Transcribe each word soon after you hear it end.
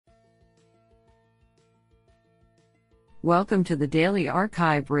Welcome to the Daily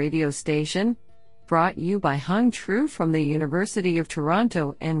Archive radio station, brought you by Hung Tru from the University of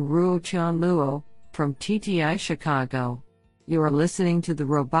Toronto and Ruo Chan Luo from TTI Chicago. You are listening to the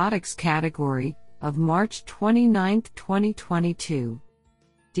robotics category of March 29, 2022.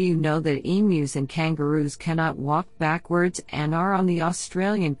 Do you know that emus and kangaroos cannot walk backwards and are on the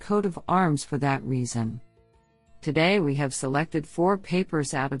Australian coat of arms for that reason? Today we have selected 4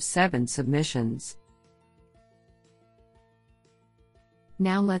 papers out of 7 submissions.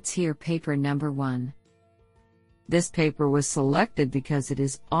 Now let's hear paper number 1. This paper was selected because it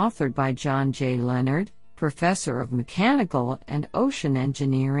is authored by John J. Leonard, Professor of Mechanical and Ocean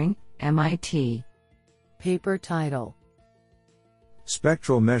Engineering, MIT. Paper title: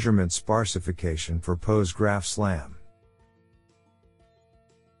 Spectral Measurement Sparsification for Pose Graph SLAM.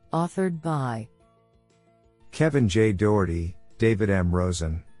 Authored by Kevin J. Doherty, David M.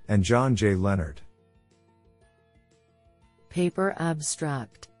 Rosen, and John J. Leonard. Paper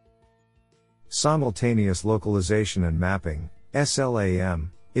abstract: Simultaneous Localization and Mapping,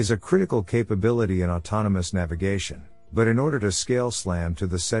 SLAM, is a critical capability in autonomous navigation, but in order to scale SLAM to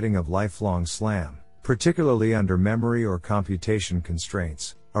the setting of lifelong SLAM, particularly under memory or computation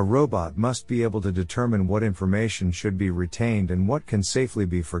constraints, a robot must be able to determine what information should be retained and what can safely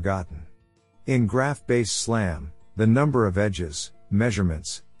be forgotten. In graph-based SLAM, the number of edges,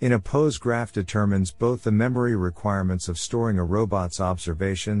 measurements, in a pose graph determines both the memory requirements of storing a robot's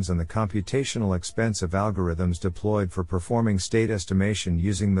observations and the computational expense of algorithms deployed for performing state estimation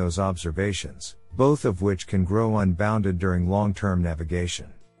using those observations, both of which can grow unbounded during long-term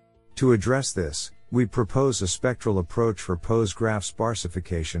navigation. To address this, we propose a spectral approach for pose graph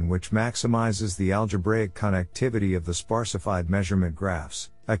sparsification which maximizes the algebraic connectivity of the sparsified measurement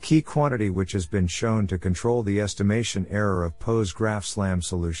graphs, a key quantity which has been shown to control the estimation error of pose graph SLAM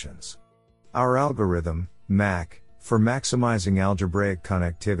solutions. Our algorithm, MAC, for maximizing algebraic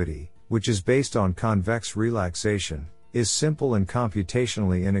connectivity, which is based on convex relaxation, is simple and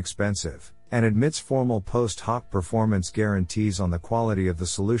computationally inexpensive, and admits formal post hoc performance guarantees on the quality of the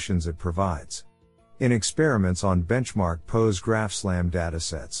solutions it provides. In experiments on benchmark pose graph SLAM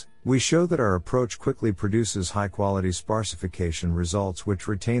datasets, we show that our approach quickly produces high-quality sparsification results which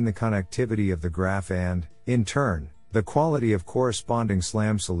retain the connectivity of the graph and, in turn, the quality of corresponding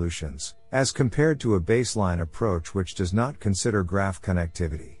SLAM solutions, as compared to a baseline approach which does not consider graph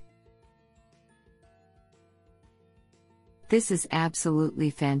connectivity. This is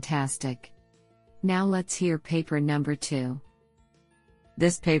absolutely fantastic. Now let's hear paper number 2.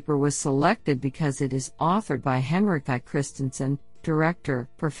 This paper was selected because it is authored by Henrik I. Christensen, Director,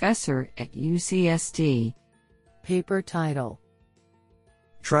 Professor at UCSD. Paper title: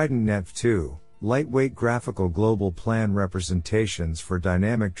 Trident NEV2, Lightweight Graphical Global Plan Representations for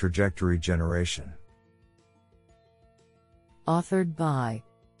Dynamic Trajectory Generation. Authored by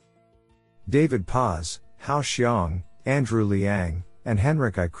David Paz, Hao Xiang, Andrew Liang, and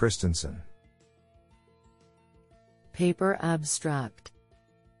Henrik I. Christensen. Paper abstract: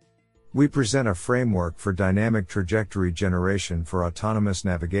 We present a framework for dynamic trajectory generation for autonomous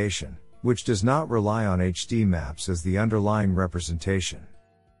navigation, which does not rely on HD maps as the underlying representation.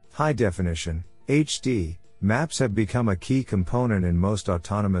 High definition, HD, maps have become a key component in most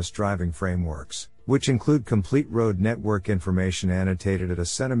autonomous driving frameworks, which include complete road network information annotated at a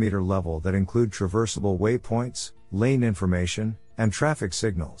centimeter level that include traversable waypoints, lane information, and traffic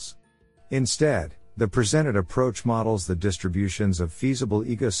signals. Instead, the presented approach models the distributions of feasible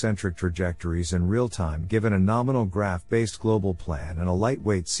egocentric trajectories in real time given a nominal graph-based global plan and a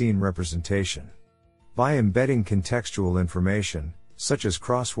lightweight scene representation. By embedding contextual information, such as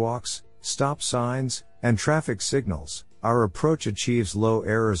crosswalks, stop signs, and traffic signals, our approach achieves low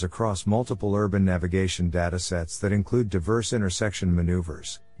errors across multiple urban navigation datasets that include diverse intersection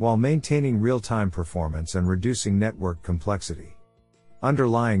maneuvers, while maintaining real-time performance and reducing network complexity.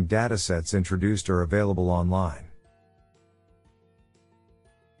 Underlying datasets introduced are available online.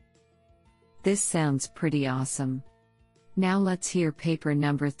 This sounds pretty awesome. Now let's hear paper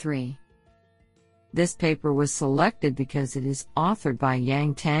number 3. This paper was selected because it is authored by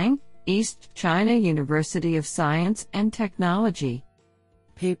Yang Tang, East China University of Science and Technology.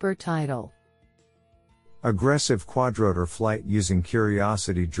 Paper title: Aggressive Quadrotor Flight Using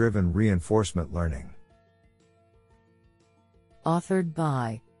Curiosity-Driven Reinforcement Learning. Authored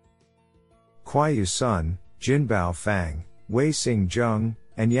by Kuaiyu Sun, Jinbao Fang, Wei-Xing Zheng,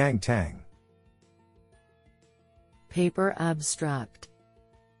 and Yang Tang. Paper abstract: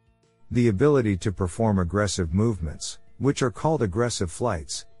 The ability to perform aggressive movements, which are called aggressive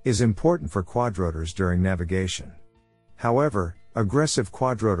flights, is important for quadrotors during navigation. However, aggressive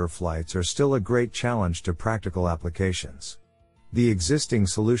quadrotor flights are still a great challenge to practical applications. The existing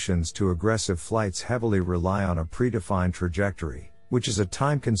solutions to aggressive flights heavily rely on a predefined trajectory, which is a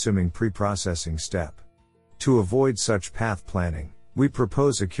time-consuming pre-processing step. To avoid such path planning, we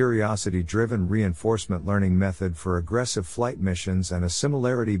propose a curiosity-driven reinforcement learning method for aggressive flight missions, and a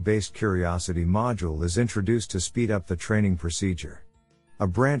similarity-based curiosity module is introduced to speed up the training procedure. A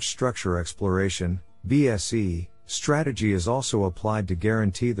branch structure exploration (BSE) strategy is also applied to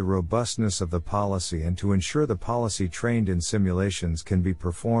guarantee the robustness of the policy and to ensure the policy trained in simulations can be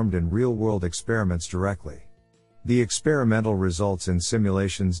performed in real-world experiments directly. The experimental results in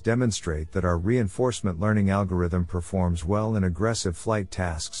simulations demonstrate that our reinforcement learning algorithm performs well in aggressive flight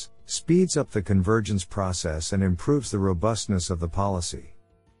tasks, speeds up the convergence process, and improves the robustness of the policy.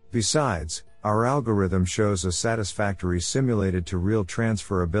 Besides, our algorithm shows a satisfactory simulated to real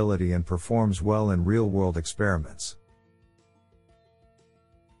transferability and performs well in real-world experiments.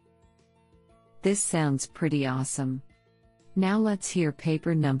 This sounds pretty awesome. Now let's hear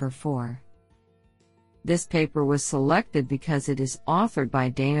paper number 4. This paper was selected because it is authored by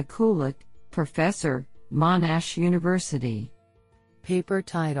Dana Kulik, Professor, Monash University. Paper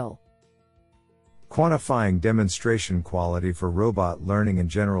title: Quantifying Demonstration Quality for Robot Learning and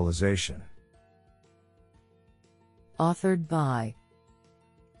Generalization. Authored by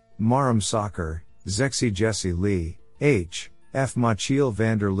Maram Sakar, Zexi Jesse Lee, H. F. Machiel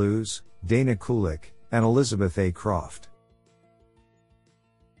van der Loos, Dana Kulik, and Elizabeth A. Croft.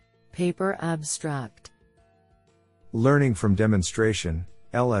 Paper abstract: Learning from Demonstration,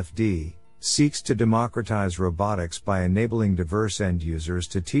 LFD, seeks to democratize robotics by enabling diverse end users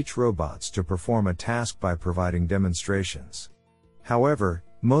to teach robots to perform a task by providing demonstrations. However,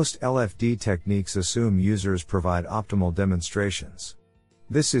 most LFD techniques assume users provide optimal demonstrations.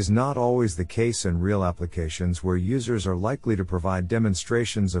 This is not always the case in real applications, where users are likely to provide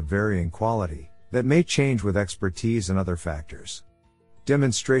demonstrations of varying quality that may change with expertise and other factors.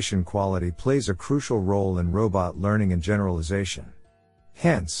 Demonstration quality plays a crucial role in robot learning and generalization.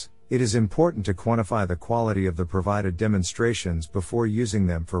 Hence, it is important to quantify the quality of the provided demonstrations before using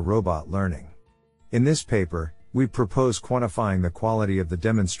them for robot learning. In this paper, we propose quantifying the quality of the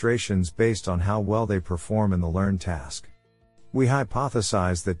demonstrations based on how well they perform in the learned task. We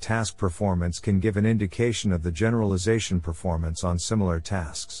hypothesize that task performance can give an indication of the generalization performance on similar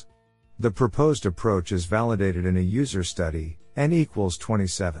tasks. The proposed approach is validated in a user study, N equals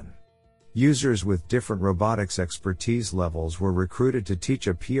 27. Users with different robotics expertise levels were recruited to teach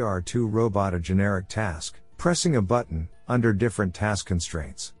a PR2 robot a generic task, pressing a button, under different task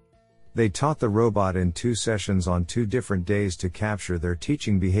constraints. They taught the robot in 2 sessions on 2 different days to capture their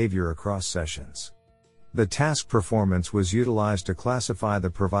teaching behavior across sessions. The task performance was utilized to classify the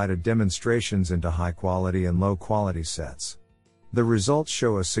provided demonstrations into high-quality and low-quality sets. The results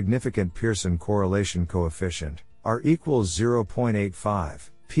show a significant Pearson correlation coefficient, R equals 0.85,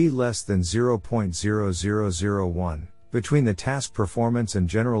 P less than 0.0001, between the task performance and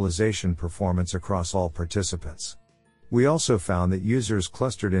generalization performance across all participants. We also found that users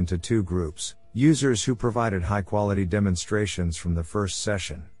clustered into 2 groups: users who provided high-quality demonstrations from the first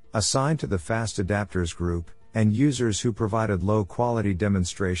session, assigned to the fast adapters group, and users who provided low-quality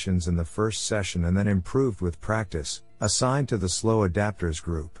demonstrations in the first session and then improved with practice, assigned to the slow adapters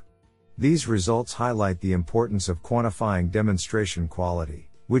group. These results highlight the importance of quantifying demonstration quality,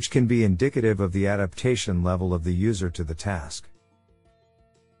 which can be indicative of the adaptation level of the user to the task.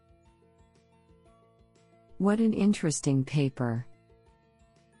 What an interesting paper.